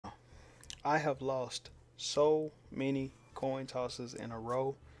I have lost so many coin tosses in a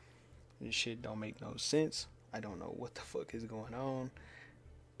row. This shit don't make no sense. I don't know what the fuck is going on.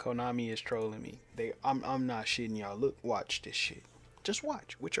 Konami is trolling me. I'm not shitting y'all. Look, watch this shit. Just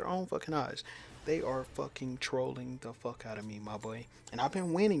watch with your own fucking eyes. They are fucking trolling the fuck out of me, my boy. And I've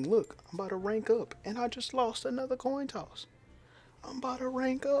been winning. Look, I'm about to rank up, and I just lost another coin toss. I'm about to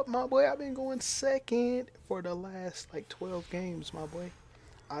rank up, my boy. I've been going second for the last like 12 games, my boy.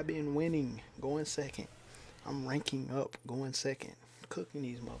 I've been winning, going second. I'm ranking up, going second. Cooking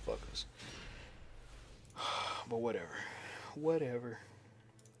these motherfuckers. But whatever. Whatever.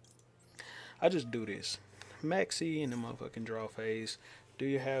 I just do this. Maxi in the motherfucking draw phase. Do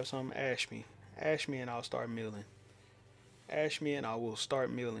you have some? Ash me. Ash me and I'll start milling. Ash me and I will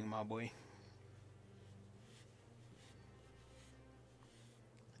start milling, my boy.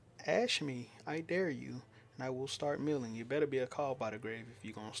 Ash me, I dare you, and I will start milling. You better be a call by the grave if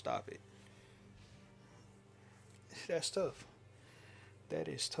you gonna stop it. That's tough. That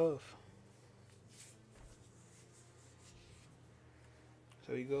is tough.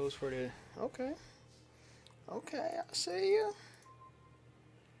 So he goes for the okay. Okay, I see you.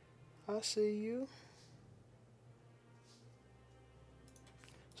 I see you.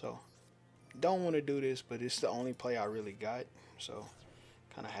 So don't want to do this, but it's the only play I really got. So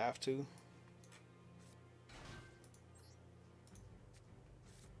kind of have to.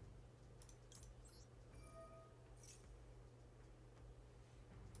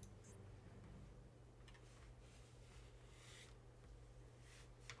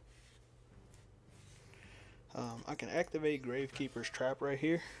 I can activate Gravekeeper's Trap right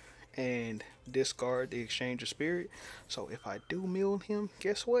here and discard the Exchange of Spirit. So if I do mill him,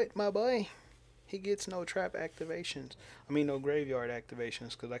 guess what, my boy? He gets no trap activations. I mean, no graveyard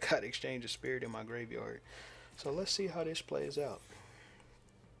activations because I got Exchange of Spirit in my graveyard. So let's see how this plays out.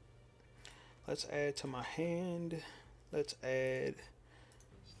 Let's add to my hand. Let's add,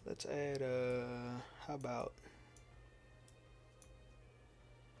 how about,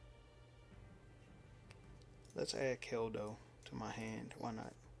 let's add Keldo to my hand. Why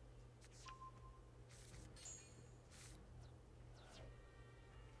not?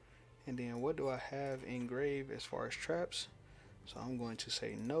 And then what do I have in grave as far as traps? So I'm going to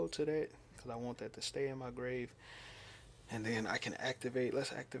say no to that because I want that to stay in my grave. And then I can activate,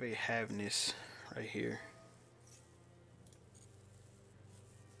 let's activate Haveness right here.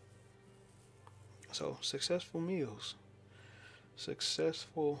 So successful meals.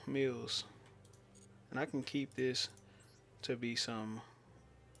 Successful meals. And I can keep this to be some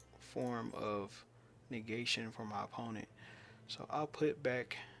form of negation for my opponent. So I'll put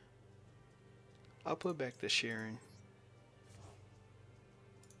back the Sharon.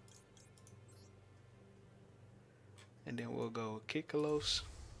 And then we'll go Kikalos.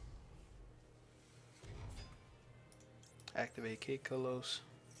 Activate Kikalos.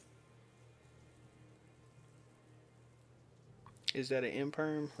 Is that an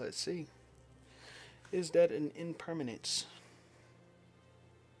imperm? Let's see. Is that an impermanence?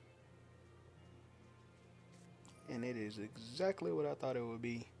 And it is exactly what I thought it would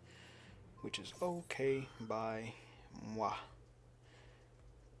be, which is okay by moi.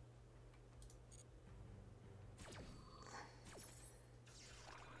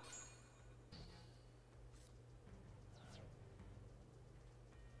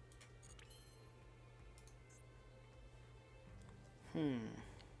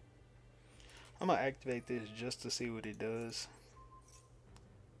 I'm gonna activate this just to see what it does.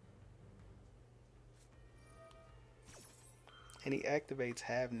 And he activates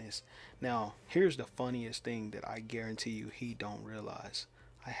Haveness. Now, here's the funniest thing that I guarantee you he don't realize.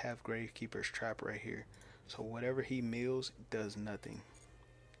 I have Gravekeeper's Trap right here. So whatever he mills does nothing.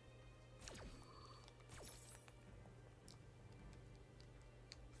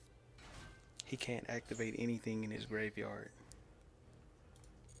 He can't activate anything in his graveyard.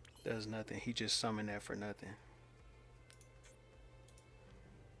 Does nothing. He just summoned that for nothing.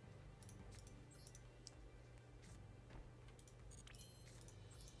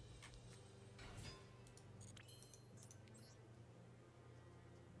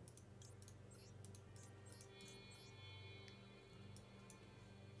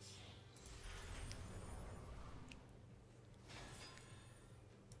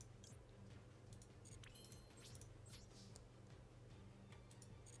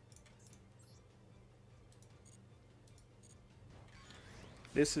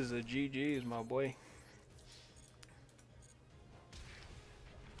 This is a GG's, my boy.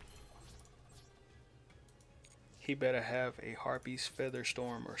 He better have a Harpy's Feather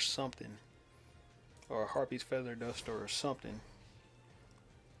Storm or something. Or a Harpy's Feather Duster or something.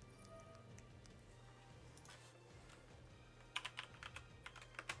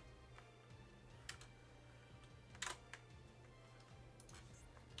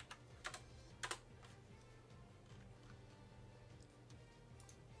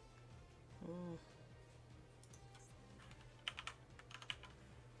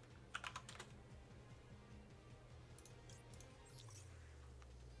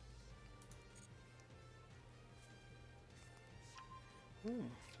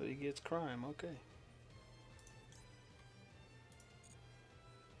 So he gets crime, okay.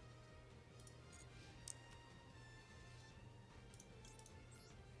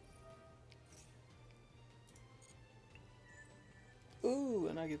 Ooh,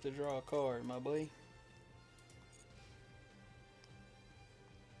 and I get to draw a card, my boy.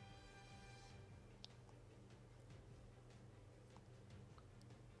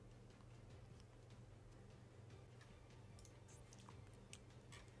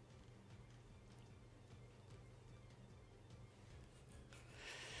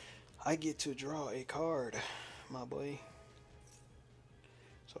 I get to draw a card, my boy.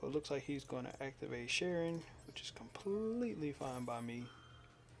 So it looks like he's going to activate Sharon, which is completely fine by me.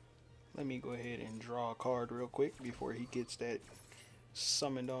 Let me go ahead and draw a card real quick before he gets that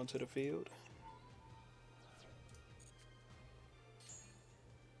summoned onto the field.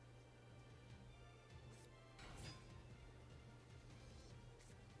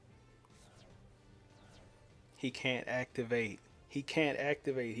 He can't activate. He can't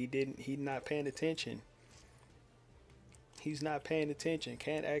activate. He's not paying attention. He's not paying attention.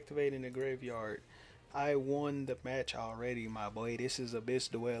 Can't activate in the graveyard. I won the match already, my boy. This is Abyss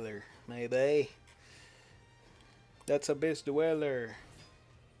Dweller. Maybe. That's Abyss Dweller.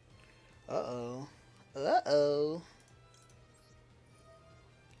 Uh-oh. Uh-oh.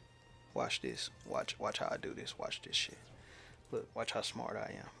 Watch this. Watch how I do this. Watch this shit. Look, watch how smart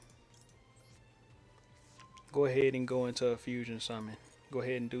I am. Go ahead and go into a fusion summon. Go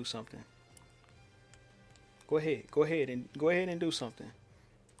ahead and do something. Go ahead and do something.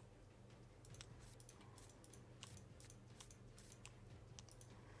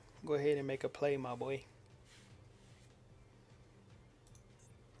 Go ahead and make a play, my boy.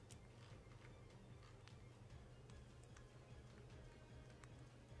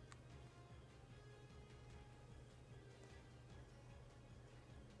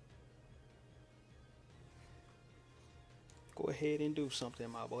 Go ahead and do something,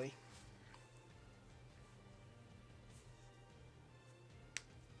 my boy.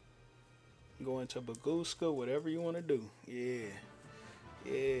 Go into Baguska, whatever you want to do. Yeah.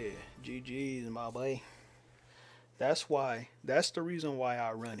 Yeah. GG's, my boy. That's the reason why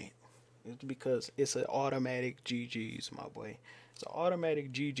I run it. It's because it's an automatic GG's, my boy. It's an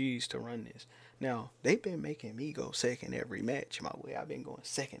automatic GG's to run this. Now, they've been making me go second every match, my boy. I've been going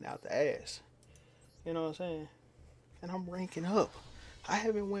second out the ass. You know what I'm saying? And I'm ranking up. I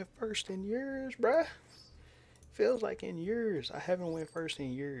haven't went first in years, bruh. Feels like in years. I haven't went first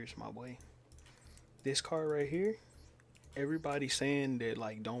in years, my boy. This card right here, everybody's saying that,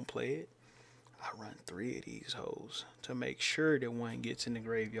 like, don't play it. I run 3 of these hoes to make sure that one gets in the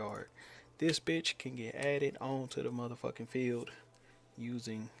graveyard. This bitch can get added onto the motherfucking field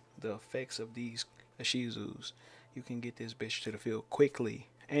using the effects of these Ashizus. You can get this bitch to the field quickly,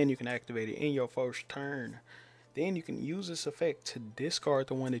 and you can activate it in your first turn. Then you can use this effect to discard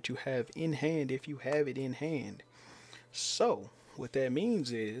the one that you have in hand if you have it in hand. So, what that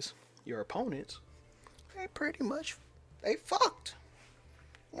means is, your opponents, they pretty much, they fucked.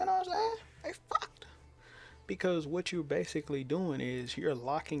 You know what I'm saying? They fucked. Because what you're basically doing is, you're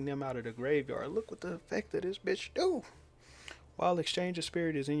locking them out of the graveyard. Look what the effect of this bitch do. While Exchange of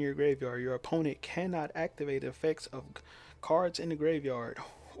Spirit is in your graveyard, your opponent cannot activate the effects of cards in the graveyard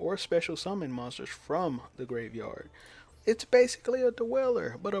or special summon monsters from the graveyard. It's basically a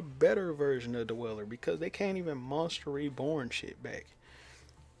Dweller, but a better version of Dweller because they can't even Monster Reborn shit back.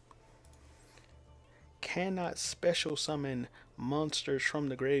 Cannot special summon monsters from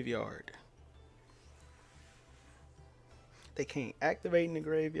the graveyard. They can't activate in the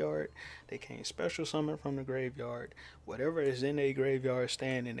graveyard. They can't special summon from the graveyard. Whatever is in a graveyard,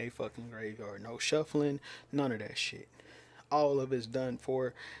 stand in a fucking graveyard. No shuffling, none of that shit. All of it's done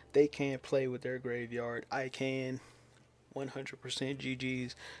for. They can't play with their graveyard. I can. 100%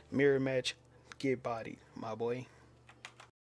 GG's. Mirror match. Get bodied, my boy.